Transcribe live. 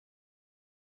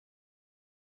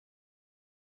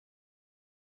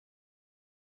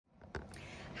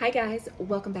Hi guys,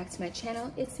 welcome back to my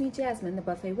channel. It's me, Jasmine, the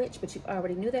Buffet Witch, but you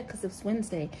already knew that because it's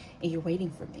Wednesday and you're waiting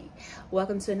for me.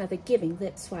 Welcome to another Giving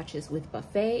Lip Swatches with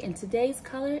Buffet, and today's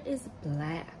color is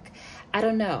black. I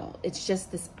don't know, it's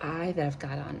just this eye that I've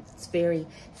got on. It's very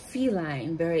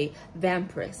feline, very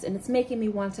vampirous, and it's making me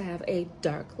want to have a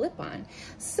dark lip on.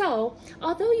 So,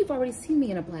 although you've already seen me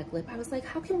in a black lip, I was like,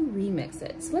 how can we remix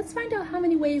it? So let's find out how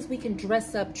many ways we can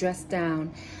dress up, dress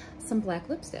down some black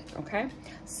lipstick, okay?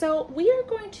 So we are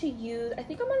going to use, I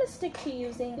think I'm gonna stick to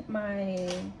using my,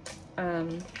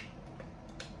 I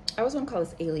always wanna call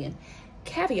this Alien,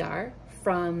 Caviar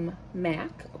from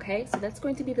MAC, okay? So that's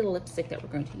going to be the lipstick that we're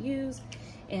going to use.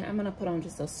 And I'm gonna put on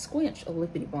just a squinch of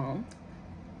lippity balm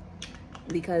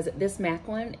because this MAC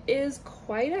one is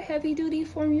quite a heavy duty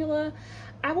formula.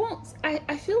 I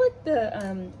feel like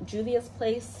the Juvia's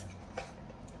Place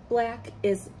black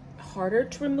is harder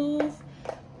to remove,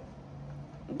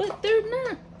 but they're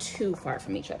not too far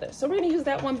from each other. So we're gonna use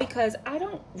that one because I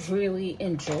don't really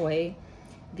enjoy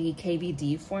the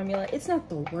KVD formula. It's not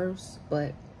the worst,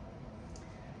 but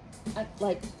I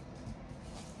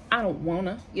don't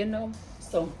wanna, you know?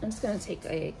 So I'm just gonna take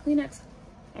a Kleenex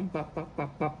and bop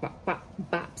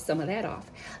some of that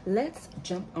off. Let's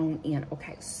jump on in.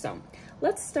 Okay, so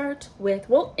let's start with,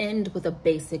 we'll end with a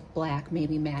basic black,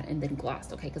 maybe matte, and then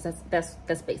gloss, okay? Because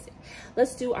that's basic.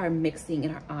 Let's do our mixing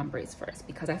and our ombres first,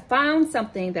 because I found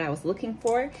something that I was looking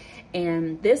for,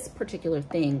 and this particular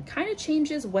thing kind of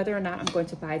changes whether or not I'm going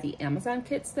to buy the Amazon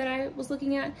kits that I was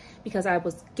looking at, because I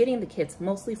was getting the kits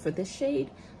mostly for this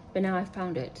shade, but now I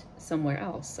found it somewhere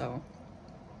else, so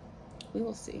we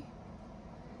will see.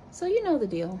 So you know the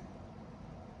deal.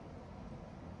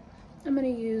 I'm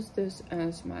going to use this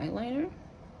as my liner.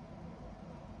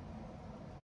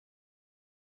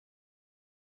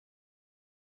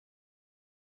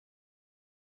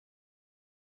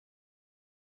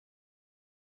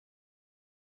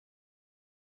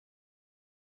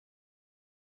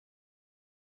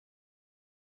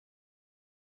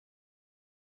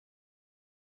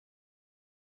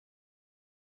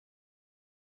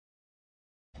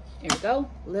 There we go,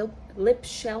 lip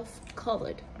shelf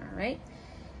colored, all right?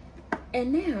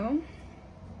 And now,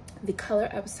 the color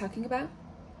I was talking about,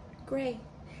 gray.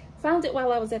 Found it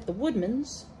while I was at the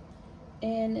Woodman's,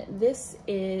 and this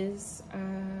is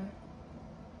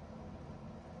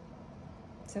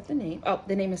that the name? Oh,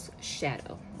 the name is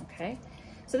Shadow, okay?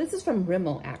 So this is from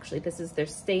Rimmel, actually. This is their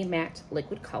Stay Matte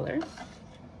Liquid Color.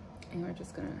 And we're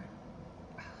just gonna,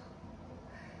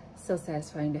 so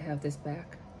satisfying to have this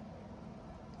back.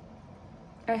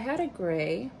 I had a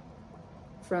gray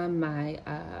from my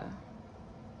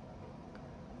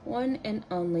one and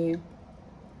only,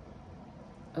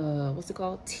 what's it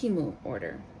called? Temu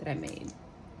order that I made.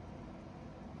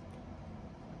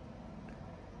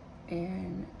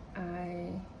 And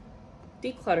I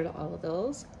decluttered all of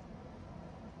those.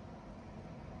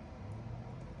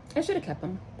 I should have kept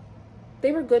them.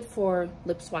 They were good for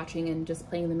lip swatching and just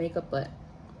playing the makeup, but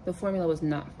the formula was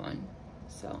not fun.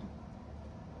 So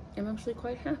I'm actually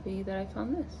quite happy that I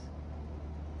found this.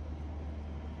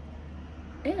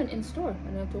 And in store, I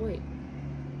don't have to wait.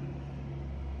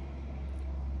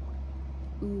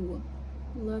 Ooh,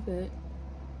 love it.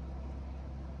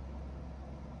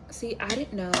 See, I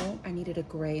didn't know I needed a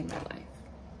gray in my life.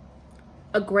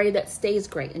 A gray that stays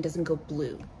gray and doesn't go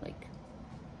blue. Like,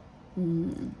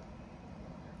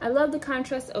 I love the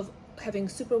contrast of having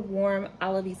super warm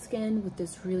olivey skin with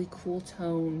this really cool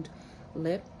toned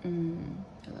lip.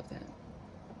 I love that.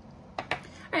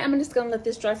 All right, I'm just gonna let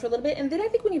this dry for a little bit, and then I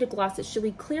think we need to gloss it. Should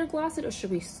we clear gloss it or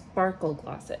should we sparkle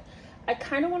gloss it? I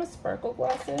kind of want to sparkle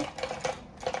gloss it.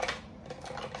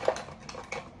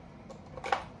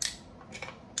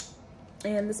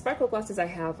 And the sparkle glosses I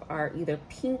have are either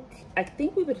pink. I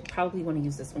think we would probably want to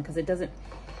use this one because it doesn't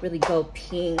really go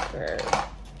pink, or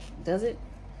does it?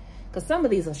 Because some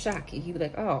of these will shock you. You'd be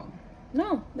like, oh,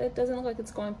 no, that doesn't look like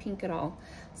it's going pink at all.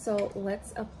 So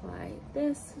let's apply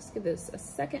this. Let's give this a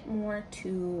second more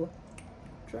to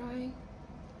dry.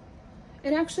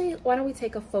 And actually, why don't we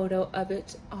take a photo of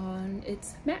it on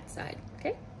its matte side?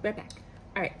 Okay, right back.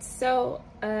 All right, so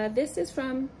this is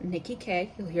from Nikki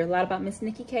K. You'll hear a lot about Miss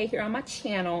Nikki K here on my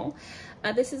channel.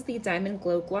 This is the Diamond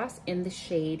Glow Gloss in the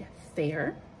shade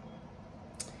Fair.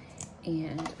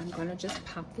 And I'm gonna just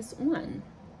pop this on.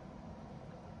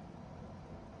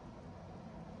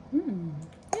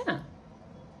 Yeah.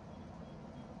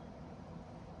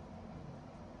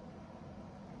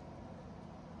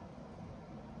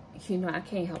 You know, I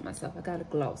can't help myself. I gotta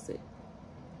gloss it.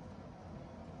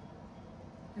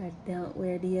 I don't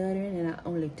wear deodorant and I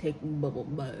only take bubble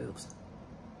baths.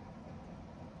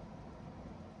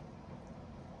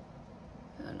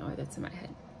 color that's in my head.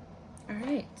 All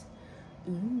right.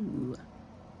 Ooh.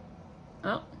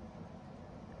 Oh.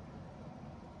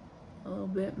 A little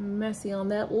bit messy on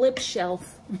that lip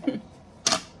shelf. Well,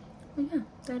 yeah,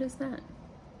 that is that.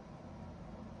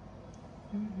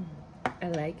 I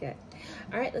like it.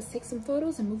 All right, let's take some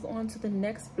photos and move on to the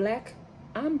next black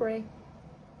ombre.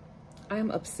 I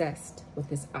am obsessed with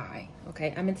this eye,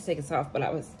 okay? I meant to take this off, but I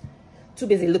was too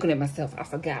busy looking at myself. I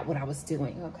forgot what I was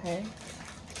doing, okay?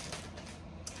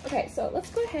 Okay, so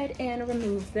let's go ahead and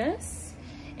remove this.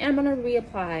 And I'm gonna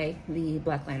reapply the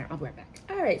black liner. I'll be right back.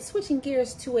 All right, switching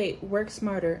gears to a work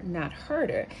smarter, not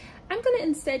harder. I'm gonna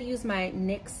instead use my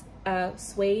NYX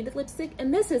suede lipstick,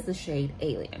 and this is the shade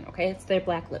Alien, okay? It's their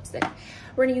black lipstick.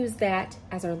 We're gonna use that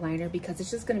as our liner because it's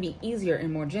just gonna be easier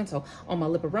and more gentle on my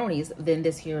lipperonis than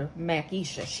this here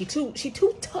Mackeisha. She too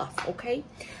tough, okay?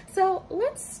 So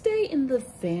let's stay in the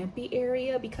vampy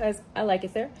area because I like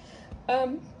it there.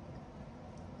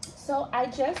 So I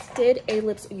just did a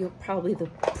probably the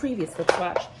previous lip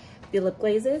swatch, the lip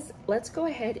glazes. Let's go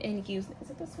ahead and use, is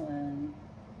it this one?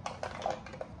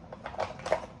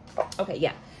 Okay,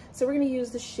 yeah. So we're gonna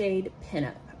use the shade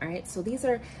Pinup, all right? So these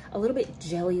are a little bit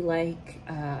jelly-like,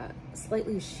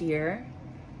 slightly sheer,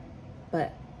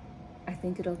 but I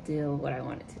think it'll do what I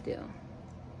want it to do.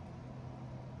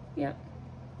 Yep.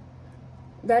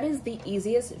 That is the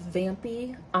easiest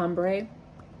vampy ombre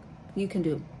you can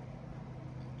do.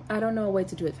 I don't know a way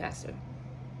to do it faster.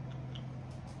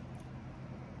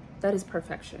 That is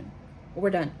perfection. We're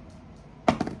done.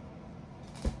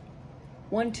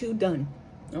 1, 2, done.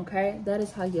 Okay, that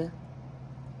is how you.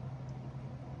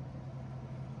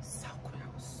 So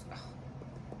gross. Oh.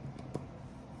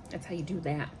 That's how you do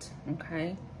that.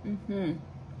 Okay.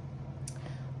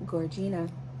 Gorgina.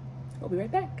 We'll be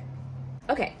right back.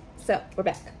 Okay, so we're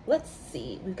back. Let's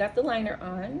see. We've got the liner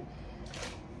on.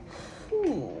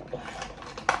 Ooh.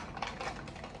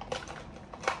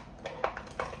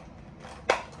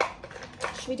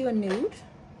 Should we do a nude?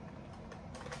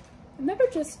 I've never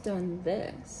just done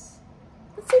this.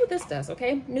 Let's see what this does,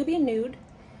 okay? Nubian Nude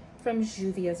from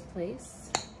Juvia's Place.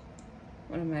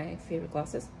 One of my favorite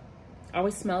glosses. I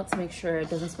always smell it to make sure it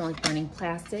doesn't smell like burning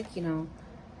plastic, you know,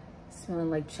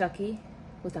 smelling like Chucky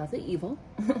without the evil.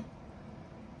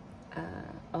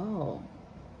 Oh.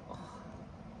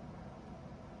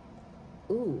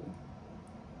 Ooh.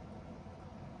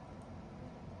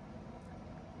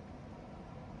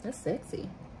 That's sexy.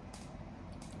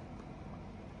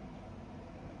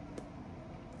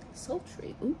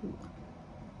 Sultry. Ooh.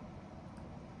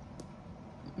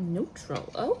 Neutral.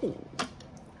 Oh.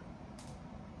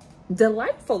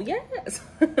 Delightful. Yes.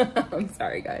 I'm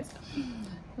sorry, guys.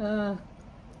 I'm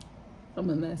a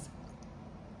mess.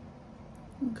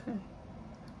 Okay.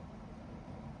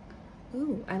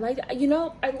 Ooh, I like, you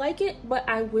know, I like it, but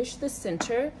I wish the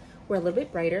center were a little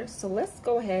bit brighter. So let's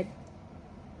go ahead.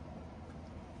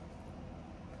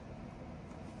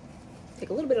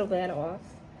 Take a little bit of that off.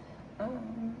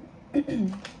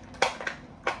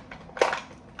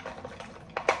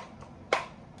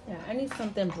 Yeah, I need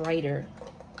something brighter.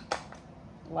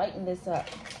 Lighten this up.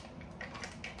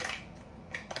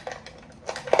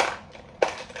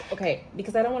 Okay,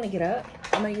 because I don't want to get up,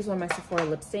 I'm going to use one of my Sephora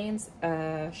lip stains.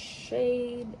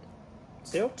 Shade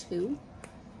 02.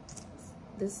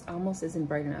 This almost isn't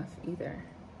bright enough either.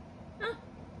 A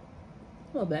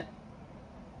little bit.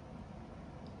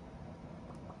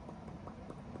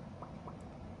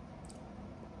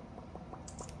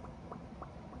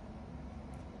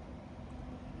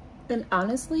 And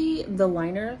honestly, the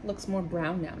liner looks more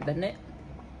brown now, doesn't it?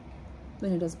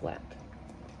 Than it does black.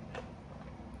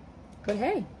 But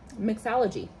hey,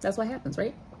 mixology. That's what happens,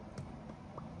 right?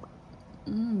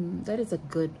 That is a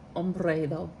good ombre,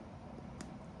 though.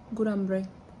 Good ombre.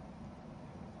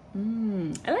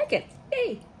 I like it.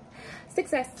 Yay.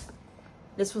 Success.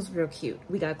 This was real cute.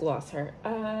 We got gloss her.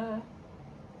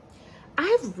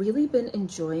 I've really been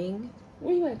enjoying...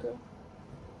 Where you at, girl?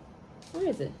 Where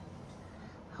is it?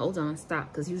 Hold on,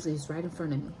 stop, because usually it's right in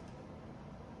front of me.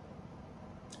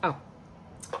 Oh,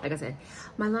 like I said,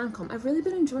 my Lancome. I've really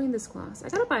been enjoying this gloss. I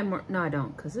gotta buy more. No, I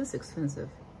don't, because it's expensive.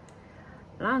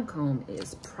 Lancome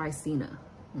is pricina,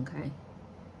 okay?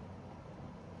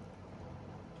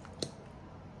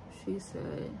 She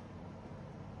said,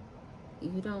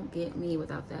 you don't get me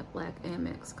without that black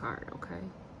Amex card, okay?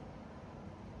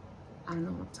 I don't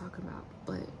know what I'm talking about,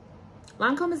 but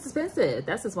Lancome is expensive.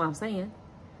 That's just what I'm saying,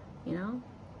 you know?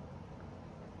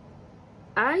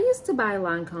 I used to buy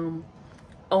Lancome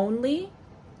only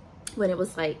when it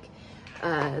was like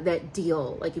that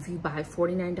deal. Like if you buy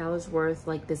 $49 worth,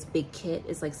 like this big kit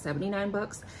is like 79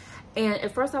 bucks. And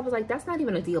at first I was like, that's not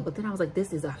even a deal. But then I was like,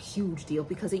 this is a huge deal,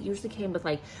 because it usually came with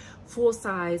like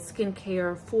full-size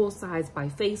skincare, full-size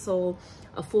bifacial,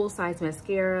 a full-size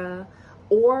mascara,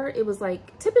 or it was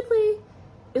like, typically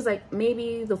it was like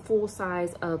maybe the full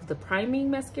size of the priming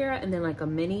mascara and then like a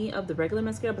mini of the regular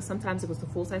mascara. But sometimes it was the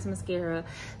full size mascara.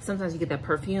 Sometimes you get that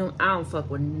perfume. I don't fuck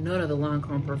with none of the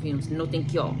Lancome perfumes. No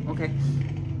thank y'all, okay?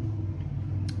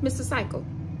 Mr. Cycle,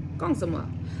 gone somewhere.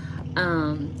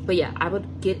 But yeah, I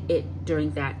would get it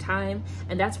during that time,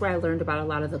 and that's where I learned about a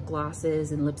lot of the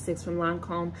glosses and lipsticks from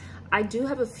Lancome. I do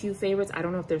have a few favorites. I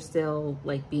don't know if they're still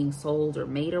like being sold or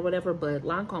made or whatever, but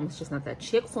Lancome is just not that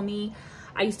chick for me.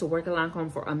 I used to work at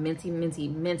Lancome for a minty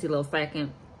little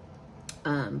second,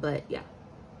 but yeah,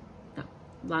 no,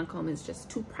 Lancome is just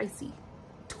too pricey,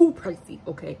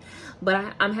 okay?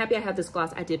 But I'm happy I have this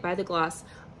gloss. I did buy the gloss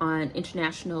on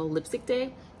International Lipstick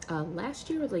Day last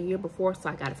year or the year before, so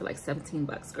I got it for like 17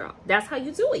 bucks, girl. That's how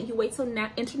you do it. You wait till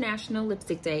International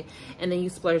Lipstick Day, and then you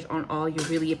splurge on all your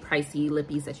really pricey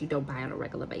lippies that you don't buy on a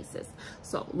regular basis.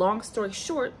 So long story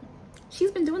short,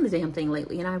 she's been doing the damn thing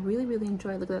lately, and I really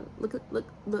enjoy it. Look at that,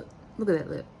 look at that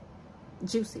lip.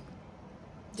 Juicy,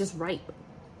 just ripe,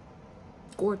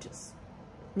 gorgeous,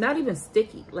 not even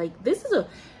sticky. Like, this is a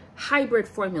hybrid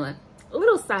formula. A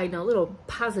little side note, a little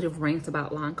positive rant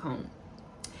about Lancome.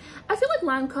 I feel like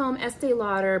Lancome, Estee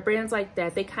Lauder, brands like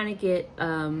that, they kind of get,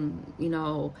 you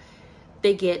know,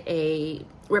 they get a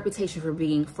reputation for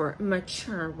being for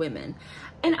mature women.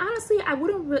 And honestly, I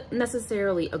wouldn't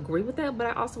necessarily agree with that, but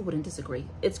I also wouldn't disagree.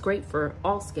 It's great for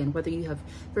all skin, whether you have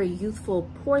very youthful,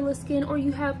 poreless skin or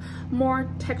you have more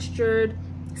textured,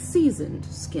 seasoned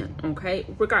skin, okay?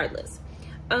 Regardless.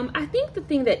 I think the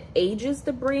thing that ages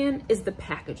the brand is the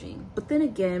packaging. But then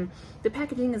again, the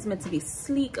packaging is meant to be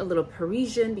sleek, a little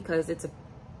Parisian, because it's a,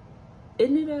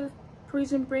 isn't it a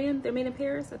Parisian brand? They're made in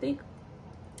Paris, I think.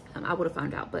 I would have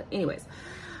found out, but anyways.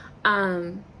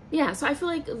 Yeah, so I feel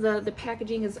like the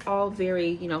packaging is all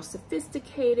very, you know,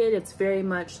 sophisticated. It's very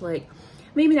much like,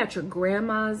 maybe not your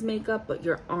grandma's makeup, but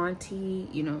your auntie,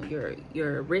 you know,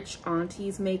 your rich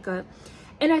auntie's makeup.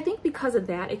 And I think because of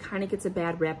that, it kind of gets a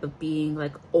bad rep of being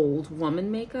like old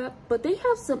woman makeup. But they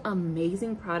have some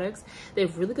amazing products. They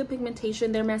have really good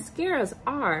pigmentation. Their mascaras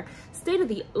are state of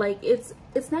the, like, it's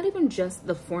not even just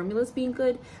the formulas being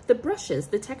good. The brushes,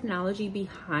 the technology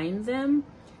behind them,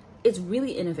 it's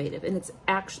really innovative, and it's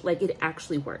actually, like, it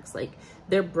actually works. Like,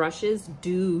 their brushes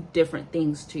do different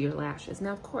things to your lashes.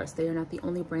 Now, of course, they are not the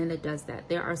only brand that does that.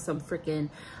 There are some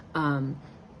freaking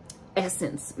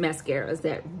Essence mascaras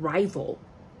that rival,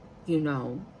 you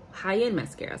know, high-end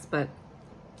mascaras. But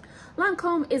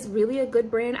Lancome is really a good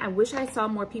brand. I wish I saw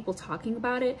more people talking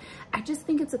about it. I just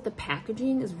think it's that the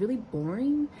packaging is really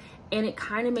boring, and it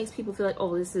kind of makes people feel like,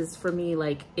 oh, this is for me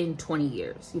like in 20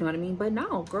 years. You know what I mean? But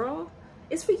no, girl,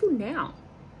 it's for you now.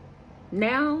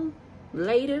 Now,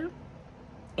 later,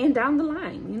 and down the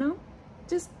line, you know?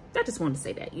 I just wanted to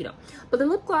say that, you know. But the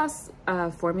lip gloss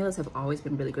formulas have always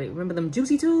been really great. Remember them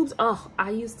juicy tubes? Oh, I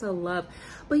used to love.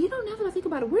 But you know, now that I think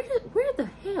about it, where the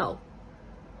hell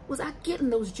was I getting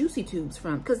those juicy tubes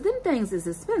from? Because them things is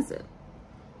expensive.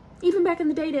 Even back in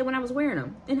the day when I was wearing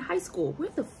them in high school,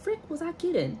 where the frick was I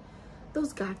getting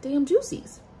those goddamn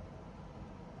juicies?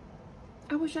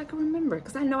 I wish I could remember,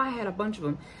 because I know I had a bunch of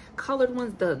them. Colored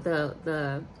ones,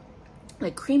 the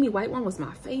like creamy white one was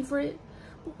my favorite.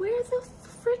 But where the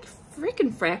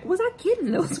freaking frack was I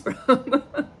getting those from?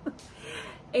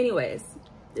 Anyways,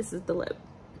 this is the lip.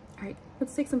 All right,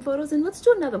 let's take some photos and let's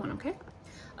do another one, okay?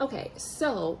 Okay,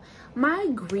 so my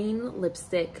green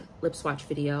lipstick lip swatch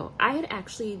video, I had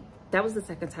actually, that was the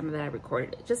second time that I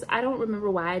recorded it. Just, I don't remember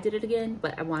why I did it again,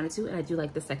 but I wanted to, and I do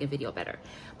like the second video better.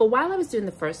 But while I was doing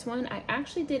the first one, I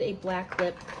actually did a black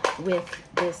lip with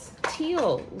this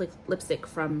teal lipstick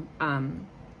from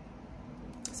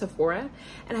Sephora,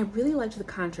 and I really liked the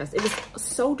contrast. It was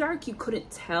so dark you couldn't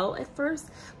tell at first,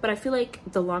 but I feel like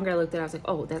the longer I looked at it, I was like,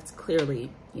 oh, that's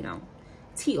clearly, you know,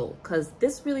 teal, because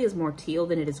this really is more teal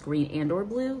than it is green and or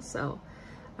blue. So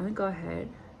I'm gonna go ahead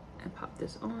and pop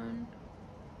this on.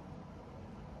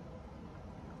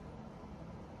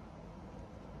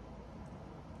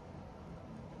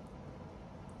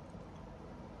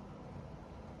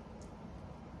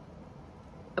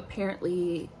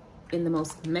 Apparently in the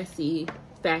most messy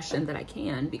fashion that I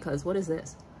can, because what is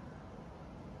this?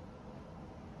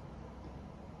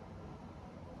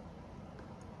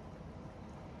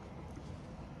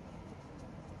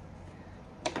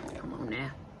 Come on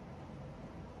now.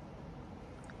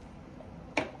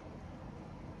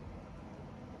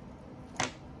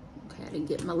 Okay, I didn't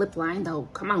get my lip line though.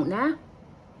 Come on now.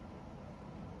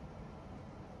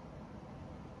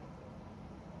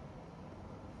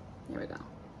 There we go. All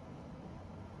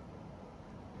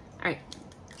right,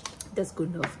 that's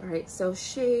good enough. All right, so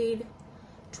shade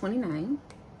 29.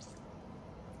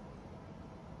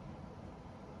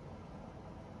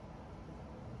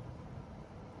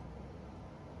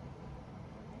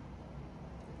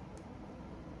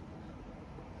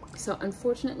 So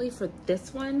unfortunately for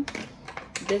this one,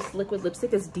 this liquid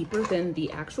lipstick is deeper than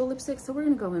the actual lipstick. So we're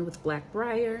gonna go in with Black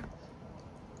Briar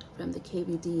from the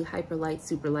KVD Hyper Light,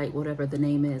 Super Light, whatever the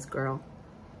name is, girl.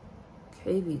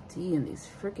 KVD and these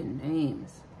freaking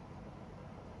names.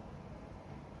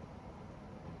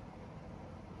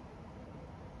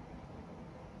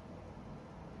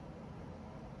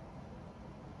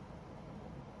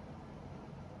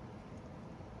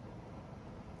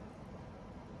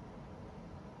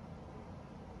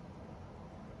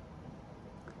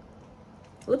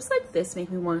 Lips like this make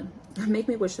me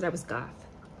wish that I was goth.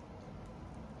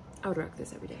 I would rock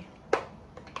this every day.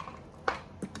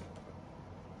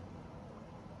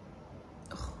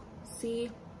 Oh,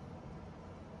 see?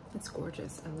 It's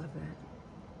gorgeous. I love that.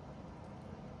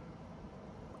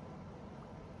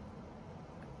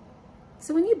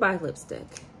 So when you buy lipstick,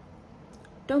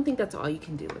 don't think that's all you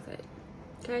can do with it.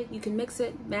 Okay? You can mix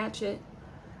it, match it,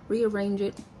 rearrange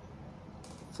it,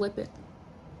 flip it.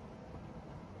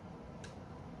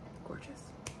 Gorgeous.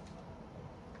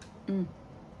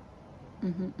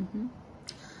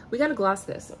 We gotta gloss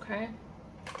this, okay?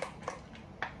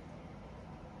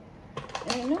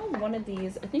 And I know one of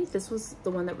these, I think this was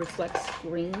the one that reflects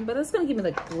green, but that's gonna give me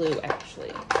like blue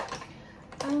actually.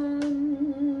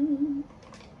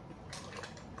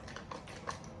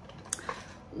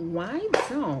 Why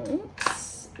don't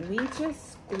we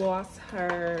just gloss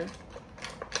her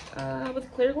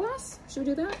with clear gloss? Should we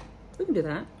do that? We can do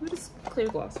that. We'll just clear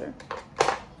gloss her.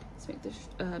 Let's make this,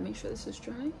 make sure this is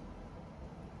dry.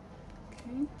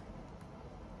 Okay.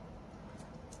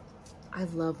 I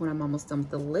love when I'm almost done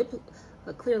with the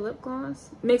a clear lip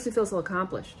gloss. It makes me feel so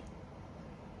accomplished.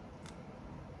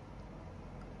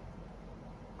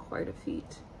 Quite a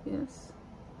feat, yes.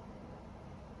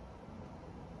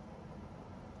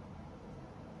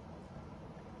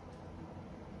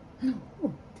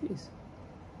 Oh, jeez.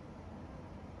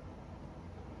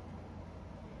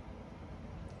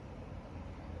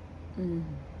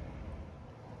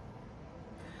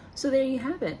 So there you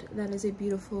have it. That is a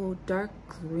beautiful dark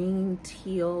green,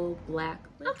 teal, black.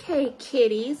 Okay,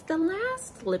 kitties, the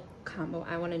last lip combo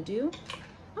I want to do,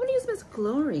 I want to use Miss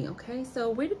Glory, okay? So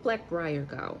where did Black Briar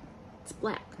go? It's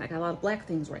black. I got a lot of black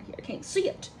things right here. I can't see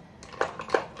it.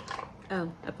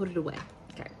 Oh, I put it away.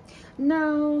 Okay.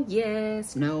 No,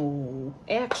 yes, no.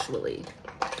 Actually,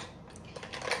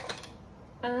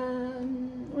 we're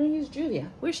gonna use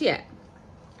Julia. Where's she at?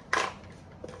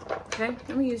 Okay, I'm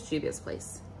gonna use Julia's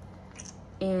place.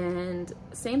 And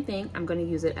same thing, I'm gonna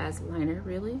use it as liner,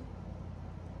 really.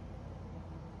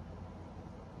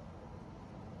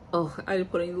 Oh, I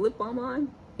didn't put any lip balm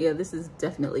on. Yeah, this is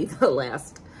definitely the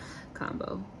last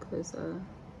combo, because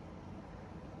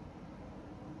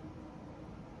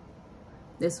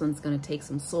this one's gonna take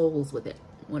some souls with it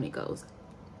when it goes.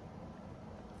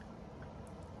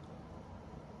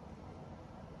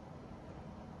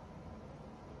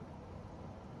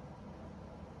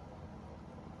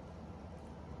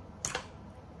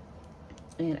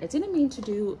 And I didn't mean to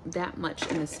do that much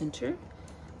in the center,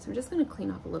 so I'm just gonna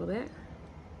clean off a little bit.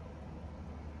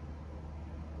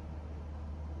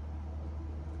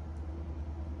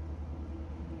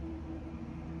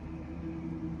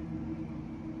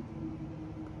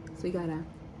 So you gotta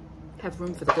have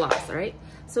room for the gloss, all right?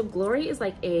 So Glory is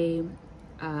like a,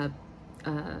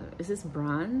 is this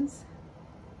bronze?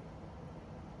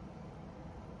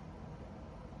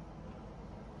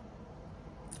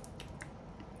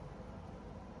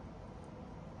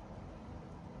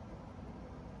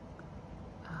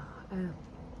 I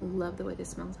love the way this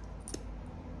smells.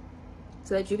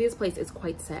 So that Juvia's Place is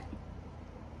quite set.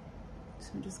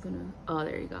 So I'm just gonna, oh,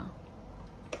 there you go.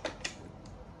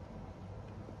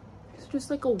 It's just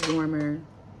like a warmer,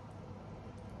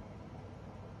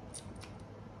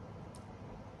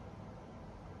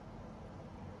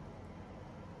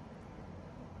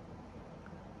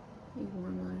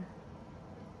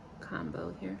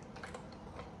 combo here.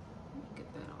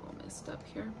 Get that all messed up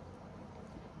here.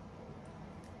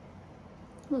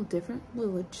 A little different, a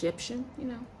little Egyptian, you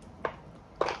know.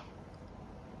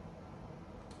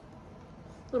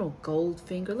 Little gold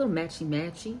finger, a little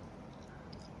matchy-matchy.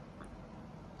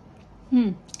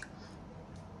 I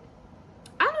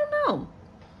don't know.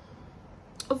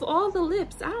 Of all the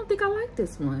lips, I don't think I like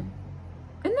this one.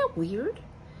 Isn't that weird?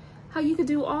 How you could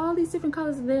do all these different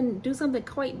colors and then do something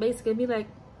quite basic and be like,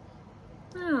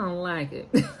 I don't like it.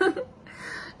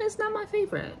 It's not my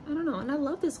favorite. I don't know. And I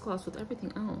love this gloss with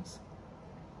everything else.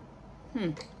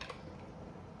 We're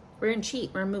gonna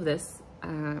cheat. We're gonna move this.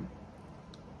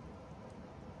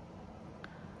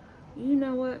 You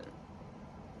know what?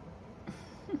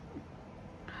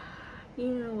 You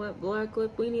know what black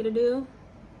lip we need to do?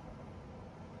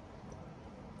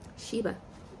 Sheba.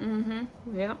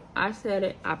 Yep, I said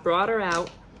it. I brought her out.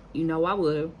 You know I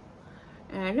would.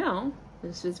 And I know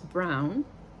this is brown,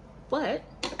 but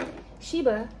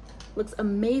Sheba looks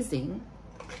amazing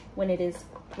when it is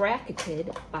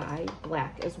bracketed by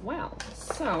black as well.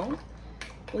 So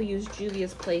we'll use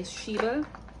Juvia's Place Sheba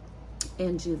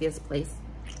and Juvia's Place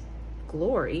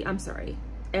Glory. I'm sorry,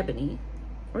 Ebony.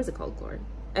 Or is it called Glory?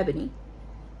 Ebony.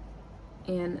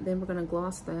 And then we're gonna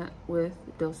gloss that with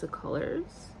Dose of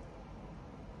Colors.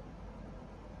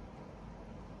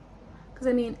 Because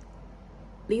I mean,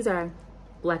 these are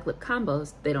black lip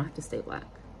combos. They don't have to stay black.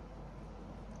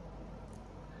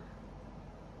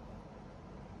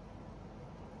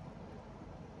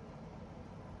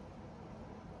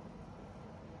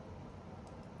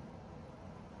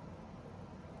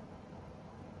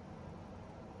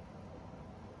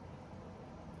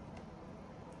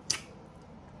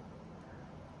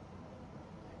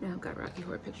 Now I've got Rocky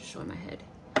Horror Picture Show in my head.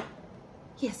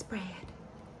 Yes, Brad.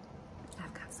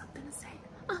 I've got something to say.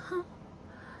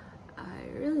 I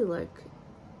really like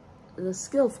the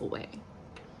skillful way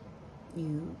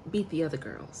you beat the other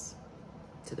girls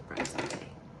to the prize of the day.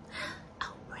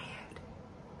 Oh, Brad.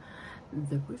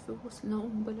 The river was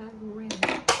long, but I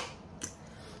ran.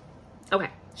 Okay,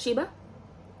 Sheba.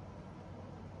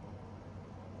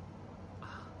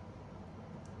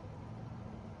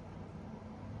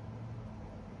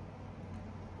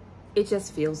 It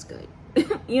just feels good.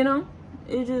 You know,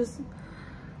 it just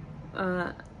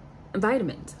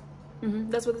vitamins.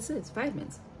 That's what this is,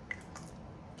 vitamins.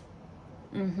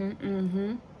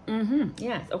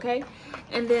 Yes, okay.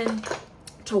 And then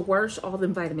to wash all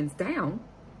them vitamins down,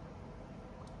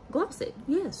 gloss it.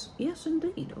 Yes, yes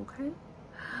indeed, okay.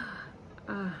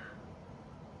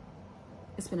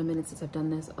 It's been a minute since I've done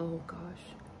this. Oh gosh.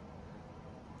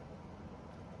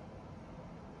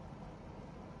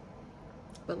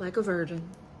 But like a virgin,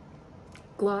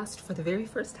 glossed for the very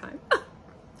first time.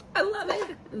 I love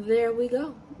it. There we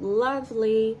go.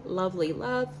 Lovely, lovely,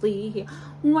 lovely.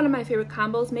 One of my favorite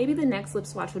combos. Maybe the next lip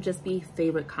swatch will just be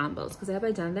favorite combos. Because have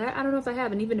I done that? I don't know if I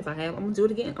have. And even if I have, I'm going to do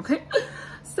it again. Okay.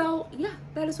 So yeah,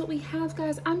 that is what we have,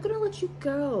 guys. I'm going to let you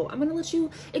go. I'm going to let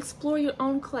you explore your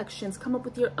own collections. Come up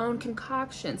with your own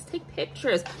concoctions. Take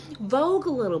pictures. Vogue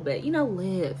a little bit. You know,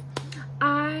 live.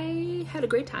 I had a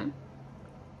great time.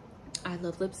 I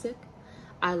love lipstick.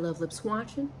 I love lip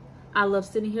swatching. I love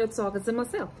sitting here talking to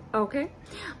myself, okay?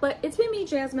 But it's been me,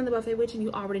 Jasmine, the Buffet Witch, and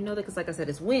you already know that because, like I said,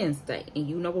 it's Wednesday, and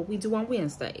you know what we do on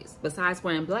Wednesdays. Besides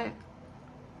wearing black,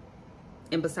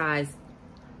 and besides,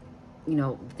 you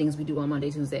know, the things we do on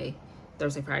Monday, Tuesday,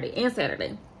 Thursday, Friday, and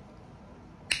Saturday,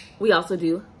 we also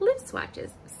do lip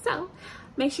swatches. So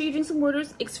make sure you drink some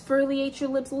waters, exfoliate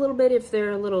your lips a little bit if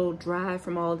they're a little dry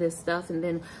from all this stuff, and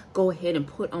then go ahead and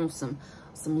put on some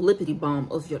lippity balm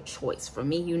of your choice. For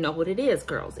me, you know what it is,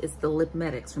 girls. It's the Lip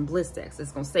Medics from Blistex.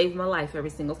 It's gonna save my life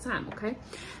every single time, okay?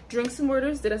 Drink some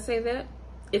waters. Did I say that?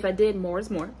 If I did, more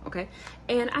is more, okay?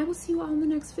 And I will see you all in the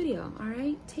next video, all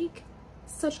right? Take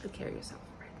such good care of yourself,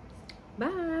 all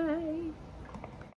right? Bye.